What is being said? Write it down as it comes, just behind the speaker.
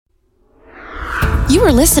You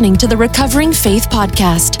are listening to the Recovering Faith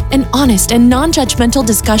Podcast, an honest and non-judgmental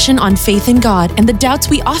discussion on faith in God and the doubts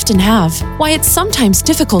we often have, why it's sometimes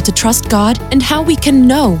difficult to trust God, and how we can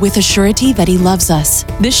know with a surety that He loves us.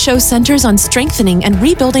 This show centers on strengthening and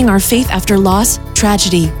rebuilding our faith after loss,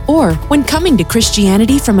 tragedy, or when coming to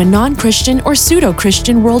Christianity from a non-Christian or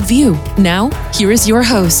pseudo-Christian worldview. Now, here is your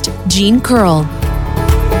host, Gene Curl.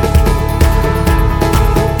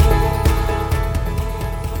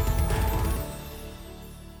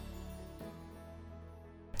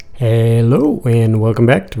 Hello, and welcome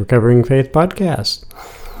back to Recovering Faith Podcast.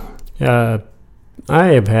 I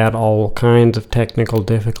have had all kinds of technical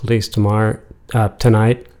difficulties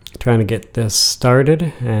tonight trying to get this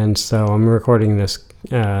started, and so I'm recording this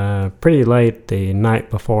pretty late the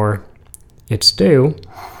night before it's due.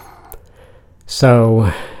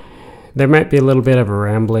 So there might be a little bit of a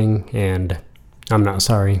rambling, and I'm not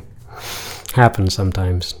sorry. Happens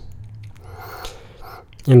sometimes.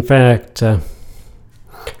 In fact,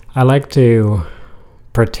 I like to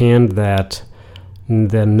pretend that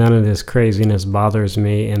none of this craziness bothers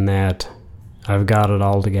me and that I've got it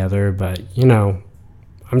all together, but,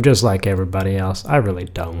 I'm just like everybody else. I really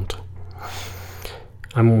don't.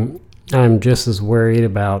 I'm just as worried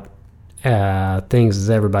about things as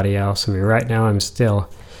everybody else. I mean, right now I'm still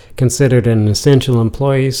considered an essential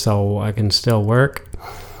employee, so I can still work,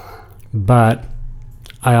 but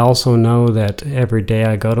I also know that every day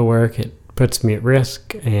I go to work, it puts me at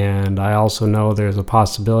risk, and I also know there's a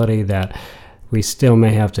possibility that we still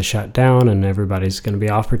may have to shut down and everybody's going to be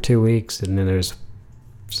off for 2 weeks, and then there's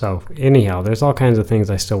all kinds of things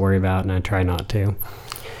I still worry about, and I try not to.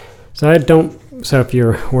 So if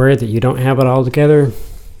you're worried that you don't have it all together,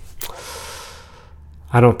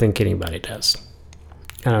 I don't think anybody does.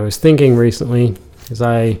 And I was thinking recently, because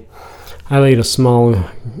I lead a small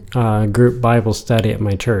group Bible study at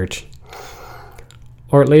my church.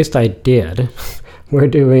 Or at least I did. We're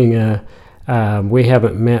doing, we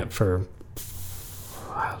haven't met for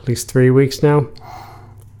at least 3 weeks now.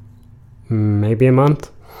 Maybe a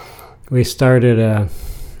month. We started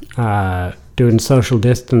doing social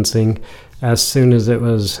distancing as soon as it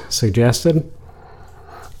was suggested.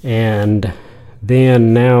 And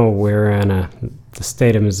then now we're in the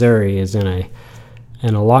state of Missouri is in a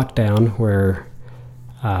lockdown where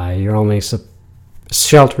you're only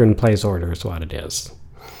shelter-in-place order is what it is.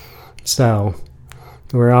 So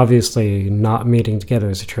we're obviously not meeting together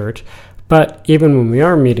as a church. But even when we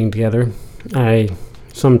are meeting together, I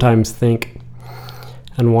sometimes think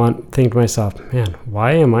to myself, man,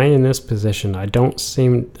 why am I in this position? I don't see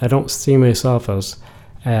myself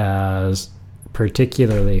as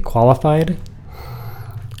particularly qualified.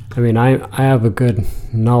 I mean, I have a good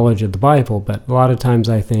knowledge of the Bible, but a lot of times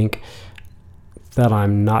I think that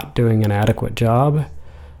I'm not doing an adequate job,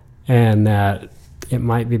 and that it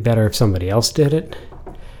might be better if somebody else did it.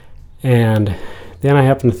 And then I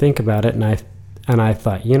happened to think about it, and I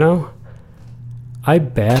thought, I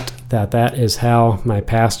bet that is how my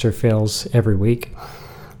pastor feels every week,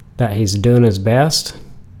 that he's doing his best.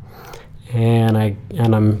 And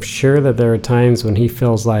I'm sure that there are times when he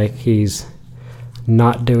feels like he's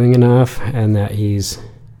not doing enough, and that he's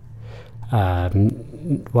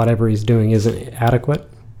whatever he's doing isn't adequate.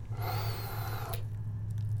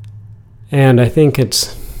 And I think I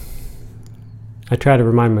try to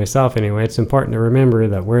remind myself anyway, it's important to remember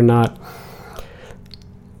that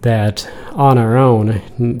that on our own,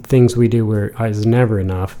 things we do is never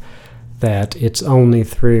enough, that it's only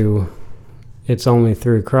through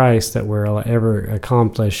Christ that we'll ever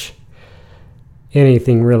accomplish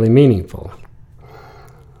anything really meaningful.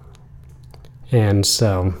 And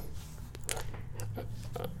so,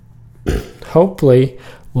 hopefully,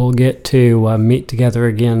 we'll get to meet together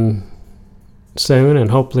again soon, and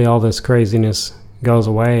hopefully all this craziness goes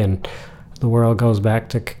away and the world goes back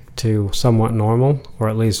to somewhat normal, or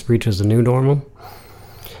at least reaches a new normal.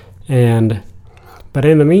 But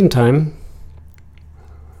in the meantime,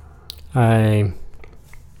 some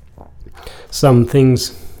of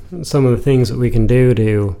the things that we can do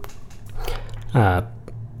to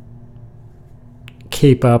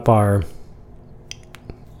keep up our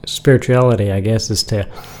spirituality, I guess, is to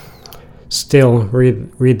still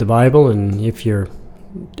read the Bible. And if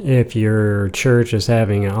your church is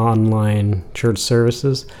having online church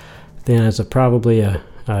services, then it's probably a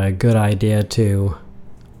good idea to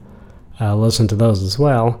listen to those as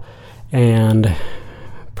well. And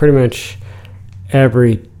pretty much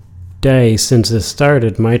every day since this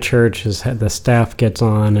started, my church has had the staff gets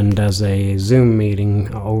on and does a Zoom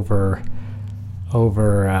meeting over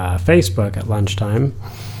Facebook at lunchtime.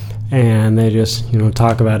 and they just,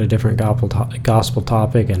 talk about a different gospel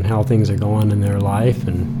topic and how things are going in their life,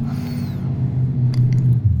 and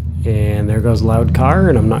there goes a loud car,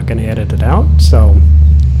 and I'm not going to edit it out. So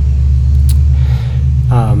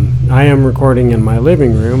I am recording in my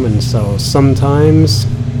living room, and so sometimes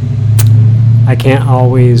I can't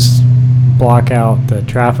always block out the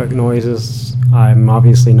traffic noises. I'm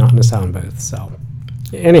obviously not in a sound booth. So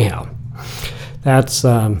anyhow, that's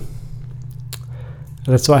what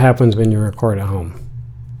happens when you record at home.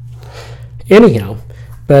 Anyhow,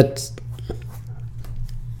 but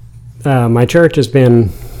my church has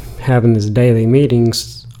been having these daily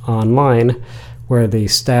meetings online where the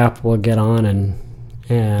staff will get on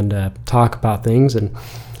and talk about things. And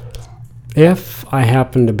if I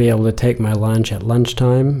happen to be able to take my lunch at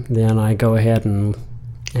lunchtime, then I go ahead and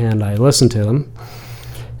I listen to them.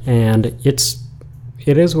 And it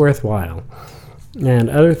is worthwhile. And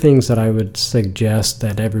other things that I would suggest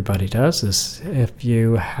that everybody does is if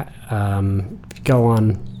you go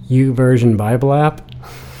on YouVersion Bible app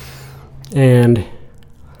and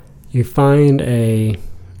you find a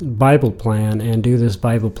Bible plan and do this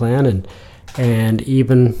Bible plan, and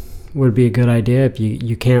even would be a good idea if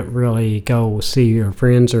you can't really go see your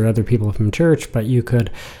friends or other people from church, but you could,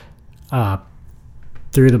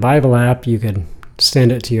 through the Bible app, you could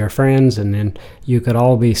send it to your friends, and then you could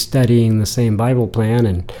all be studying the same Bible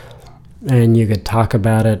plan, and you could talk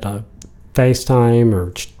about it FaceTime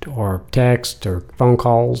or text or phone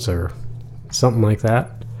calls or something like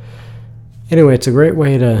that. Anyway, it's a great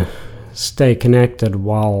way to stay connected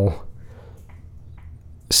while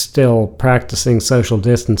still practicing social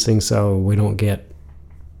distancing so we don't get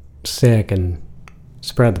sick and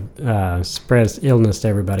spread illness to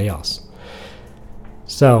everybody else.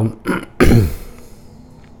 So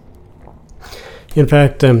in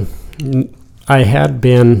fact, I had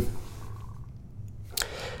been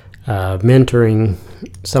mentoring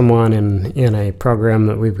someone in a program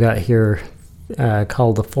that we've got here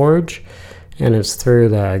called The Forge, and it's through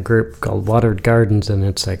the group called Watered Gardens, and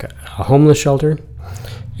it's like a homeless shelter,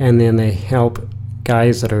 and then they help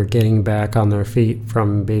guys that are getting back on their feet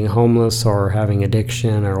from being homeless or having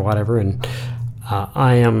addiction or whatever, and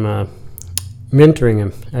I am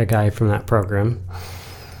mentoring a guy from that program.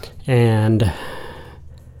 And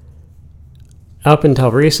up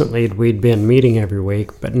until recently, we'd been meeting every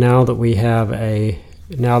week, but now that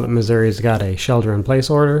Missouri's got a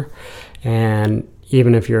shelter-in-place order, and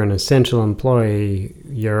even if you're an essential employee,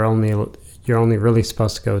 you're only really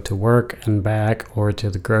supposed to go to work and back, or to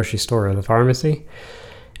the grocery store or the pharmacy.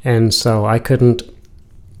 And so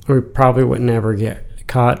we probably wouldn't ever get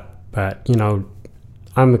caught, but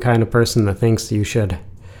I'm the kind of person that thinks you should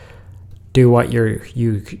do what you're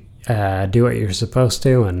supposed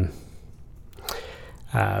to, and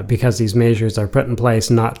because these measures are put in place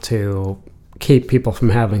not to keep people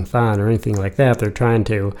from having fun or anything like that. They're trying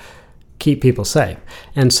to keep people safe.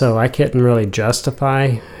 And so I couldn't really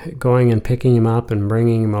justify going and picking him up and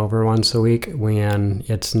bringing him over once a week when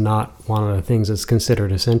it's not one of the things that's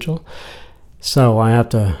considered essential. So I have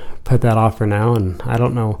to put that off for now, and I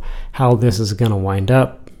don't know how this is going to wind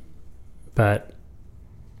up, but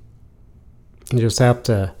you just have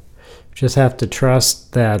to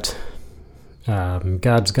trust that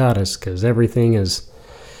God's got us, because everything is,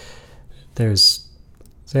 there's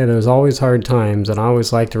always hard times, and I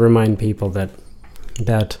always like to remind people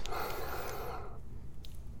that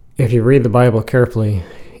if you read the Bible carefully,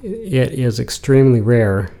 it is extremely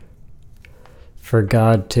rare for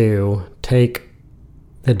God to take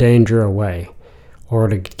the danger away or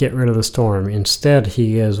to get rid of the storm. Instead,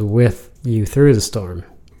 He is with you through the storm.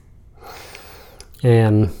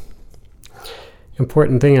 And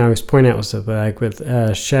important thing I always point out was that, like with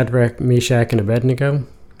Shadrach, Meshach, and Abednego,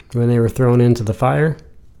 when they were thrown into the fire,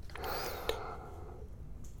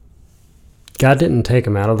 God didn't take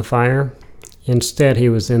them out of the fire. Instead, He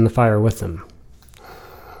was in the fire with them.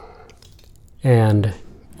 And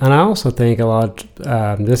I also think a lot,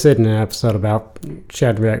 this isn't an episode about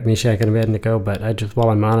Shadrach, Meshach, and Abednego, but while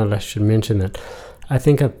I'm on it, I should mention that I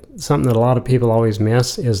think something that a lot of people always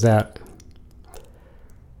miss is that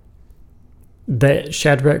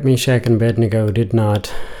Shadrach, Meshach, and Abednego did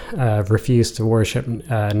not refuse to worship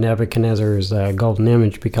Nebuchadnezzar's golden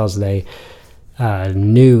image because they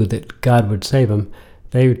knew that God would save them.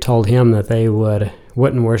 They told him that they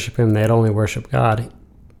wouldn't worship him, they'd only worship God,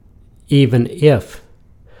 even if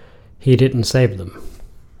He didn't save them.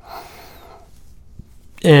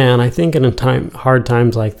 And I think in hard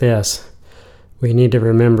times like this, we need to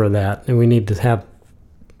remember that, and we need to have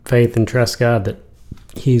faith and trust God that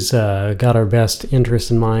He's got our best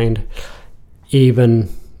interest in mind, and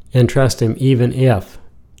trust Him even if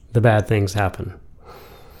the bad things happen.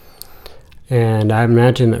 And I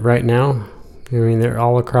imagine that right now, they're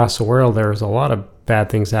all across the world, there's a lot of bad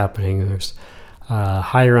things happening. There's a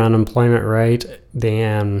higher unemployment rate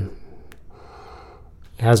than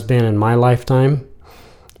has been in my lifetime.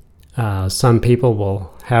 Some people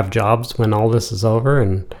will have jobs when all this is over,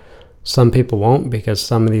 and some people won't, because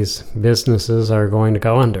some of these businesses are going to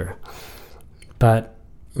go under. But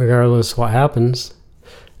regardless of what happens,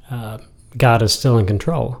 God is still in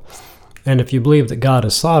control. And if you believe that God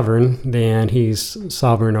is sovereign, then he's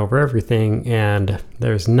sovereign over everything, and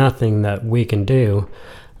there's nothing that we can do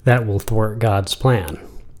that will thwart God's plan.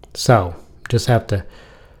 So just have to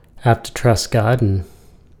trust God and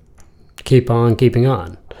keep on keeping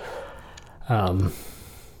on.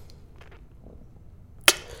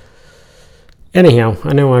 Anyhow,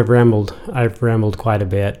 I know I've rambled quite a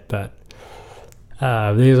bit, but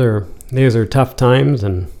these are tough times,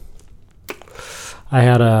 and I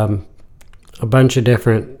had a bunch of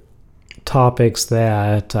different topics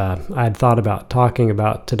that I'd thought about talking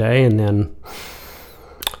about today, and then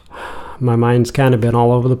my mind's kind of been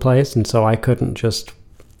all over the place, and so I couldn't just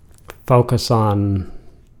focus on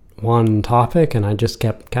one topic, and I just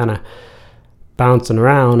kept kind of bouncing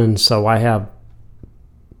around. And so I have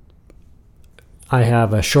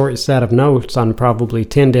a short set of notes on probably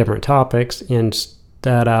 10 different topics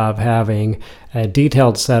instead of having a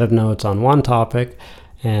detailed set of notes on one topic.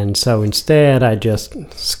 And so instead, I just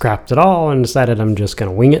scrapped it all and decided I'm just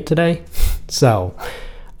going to wing it today. So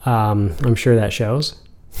I'm sure that shows.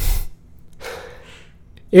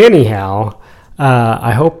 Anyhow,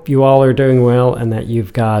 I hope you all are doing well, and that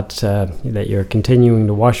that you're continuing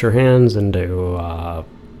to wash your hands and to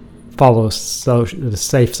follow the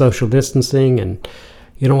safe social distancing. And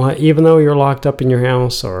you know what? Even though you're locked up in your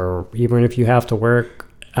house, or even if you have to work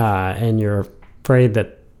and you're afraid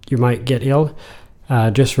that you might get ill,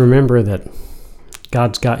 just remember that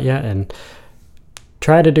God's got you, and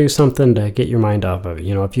try to do something to get your mind off of it.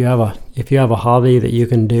 If you have a hobby that you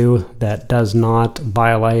can do that does not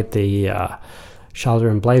violate the shelter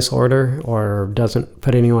in place order or doesn't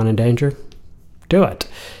put anyone in danger, do it.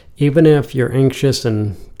 Even if you're anxious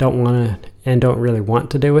and don't really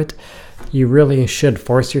want to do it, you really should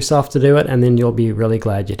force yourself to do it, and then you'll be really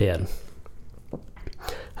glad you did.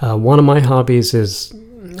 One of my hobbies is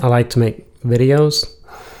I like to make videos,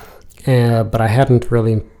 but I hadn't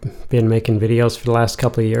really been making videos for the last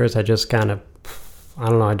couple of years. I just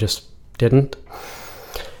I just didn't.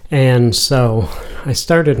 And so I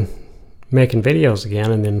started making videos again,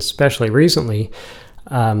 and then especially recently,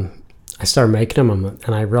 I started making them,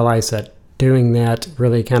 and I realized that doing that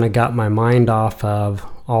really kind of got my mind off of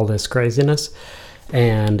all this craziness,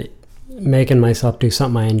 and making myself do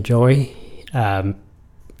something I enjoy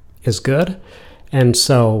is good. And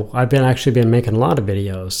so I've been making a lot of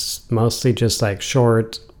videos, mostly just like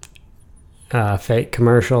short, fake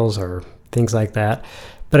commercials or things like that.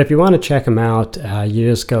 But if you want to check them out, you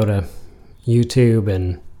just go to YouTube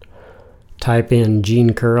and type in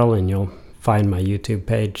Gene Curl, and you'll find my YouTube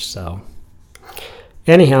page. So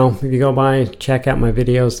anyhow, if you go by, check out my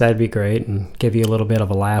videos, that'd be great, and give you a little bit of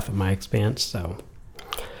a laugh at my expense. So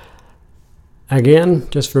again,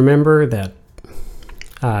 just remember that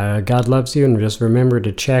God loves you, and just remember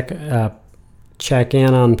to check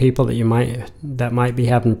in on people that might be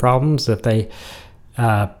having problems. If they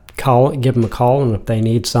give them a call, and if they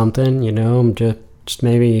need something, just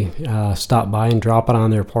maybe stop by and drop it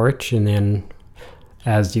on their porch, and then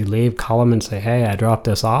as you leave, call them and say, "Hey, I dropped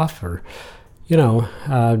this off." Or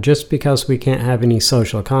just because we can't have any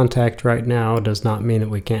social contact right now does not mean that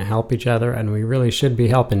we can't help each other, and we really should be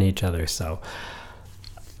helping each other. So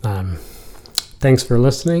thanks for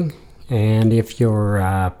listening, and if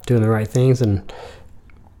you're doing the right things and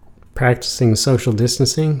practicing social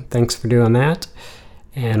distancing, thanks for doing that,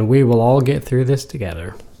 and we will all get through this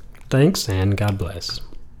together. Thanks, and God bless.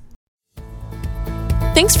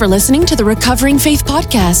 Thanks for listening to the Recovering Faith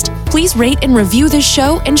Podcast. Please rate and review this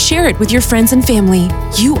show and share it with your friends and family.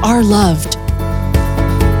 You are loved.